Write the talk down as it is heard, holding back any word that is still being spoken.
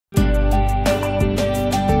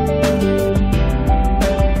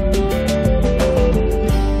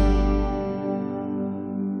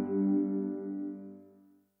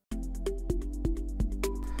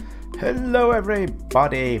Hello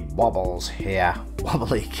everybody, Wobbles here,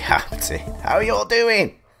 Wobbly Captain. How are you all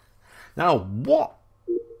doing? Now what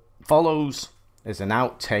follows is an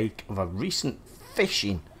outtake of a recent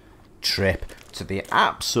fishing trip to the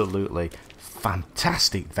absolutely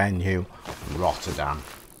fantastic venue, Rotterdam.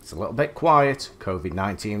 It's a little bit quiet,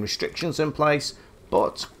 COVID-19 restrictions in place,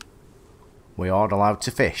 but we are allowed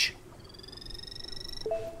to fish.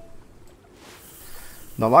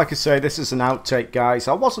 Now, like I say, this is an outtake, guys.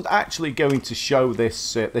 I wasn't actually going to show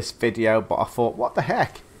this this video, but I thought, what the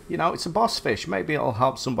heck? You know, it's a boss fish. Maybe it'll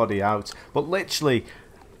help somebody out. But literally,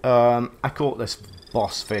 I caught this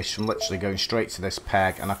boss fish from literally going straight to this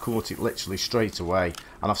peg, and I caught it literally straight away.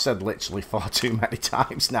 And I've said literally far too many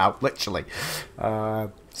times now, literally.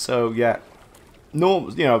 So yeah,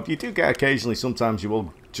 no, you know, you do get occasionally. Sometimes you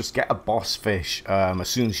will just get a boss fish as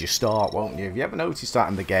soon as you start, won't you? Have you ever noticed that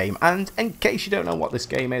in the game? And in case you don't know what this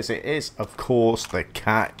game is, it is, of course, the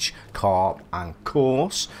Catch Carp And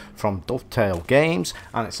Course from Dovetail games,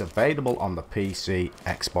 and it's available on the PC,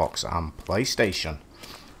 Xbox and PlayStation.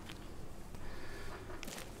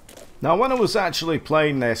 Now, when I was actually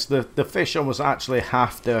playing this, the fish I was actually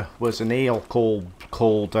after was an eel called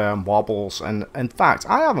Wobbles, and in fact,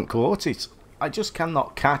 I haven't caught it. I just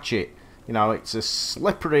cannot catch it. You know, it's a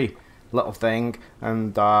slippery little thing,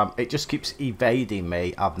 and it just keeps evading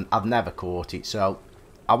me. I've never caught it, so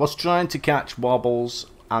I was trying to catch Wobbles,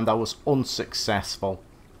 and I was unsuccessful.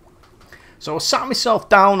 So I sat myself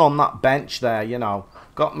down on that bench there, you know,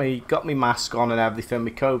 got me mask on and everything,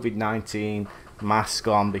 my COVID-19 mask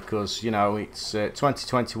on, because, you know, it's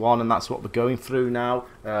 2021 and that's what we're going through now.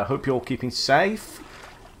 Hope you're all keeping safe.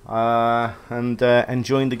 And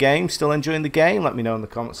enjoying the game, still enjoying the game. Let me know in the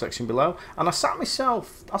comment section below. And I sat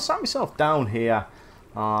myself down here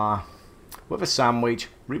with a sandwich,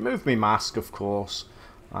 removed my mask, of course,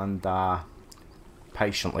 and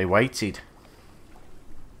patiently waited.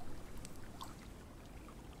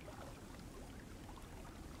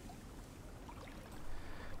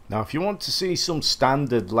 Now, if you want to see some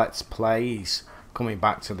standard Let's Plays coming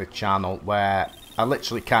back to the channel where I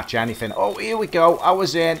literally catch anything. Oh, here we go. I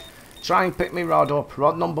was in. Try and pick me rod up.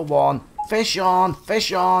 Rod number 1. Fish on.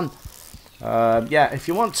 Fish on. Yeah, if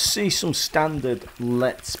you want to see some standard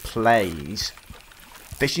Let's Plays,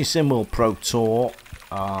 Fishing Sim World Pro Tour,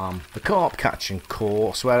 the Carp Catching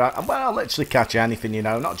Course, where I literally catch anything, you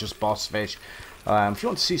know, not just boss fish. If you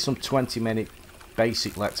want to see some 20-minute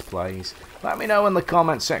basic Let's Plays, let me know in the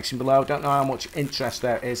comment section below. Don't know how much interest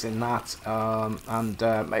there is in that,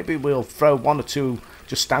 and maybe we'll throw 1 or 2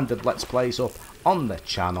 just standard Let's Plays up on the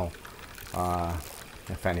channel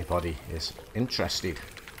if anybody is interested.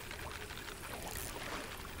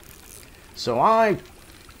 So I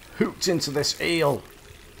hooked into this eel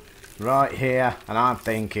right here, and I'm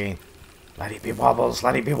thinking, let it be Wobbles,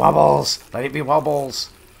 let it be Wobbles, let it be Wobbles,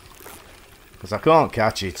 because I can't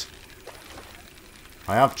catch it.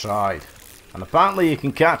 I have tried, and apparently you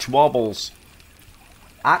can catch Wobbles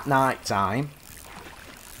at night time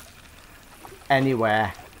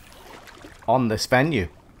anywhere on this venue.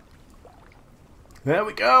 There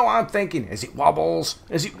we go. I'm thinking, is it Wobbles?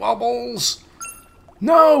 Is it Wobbles?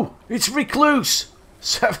 No, it's Recluse.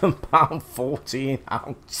 £7, 14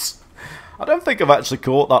 ounce. I don't think I've actually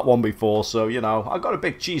caught that one before, so you know, I got a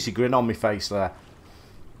big cheesy grin on my face there.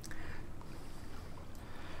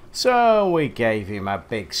 So we gave him a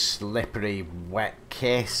big slippery wet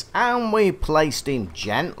kiss, and we placed him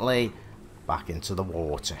gently back into the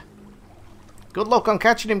water. Good luck on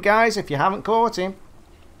catching him, guys, if you haven't caught him.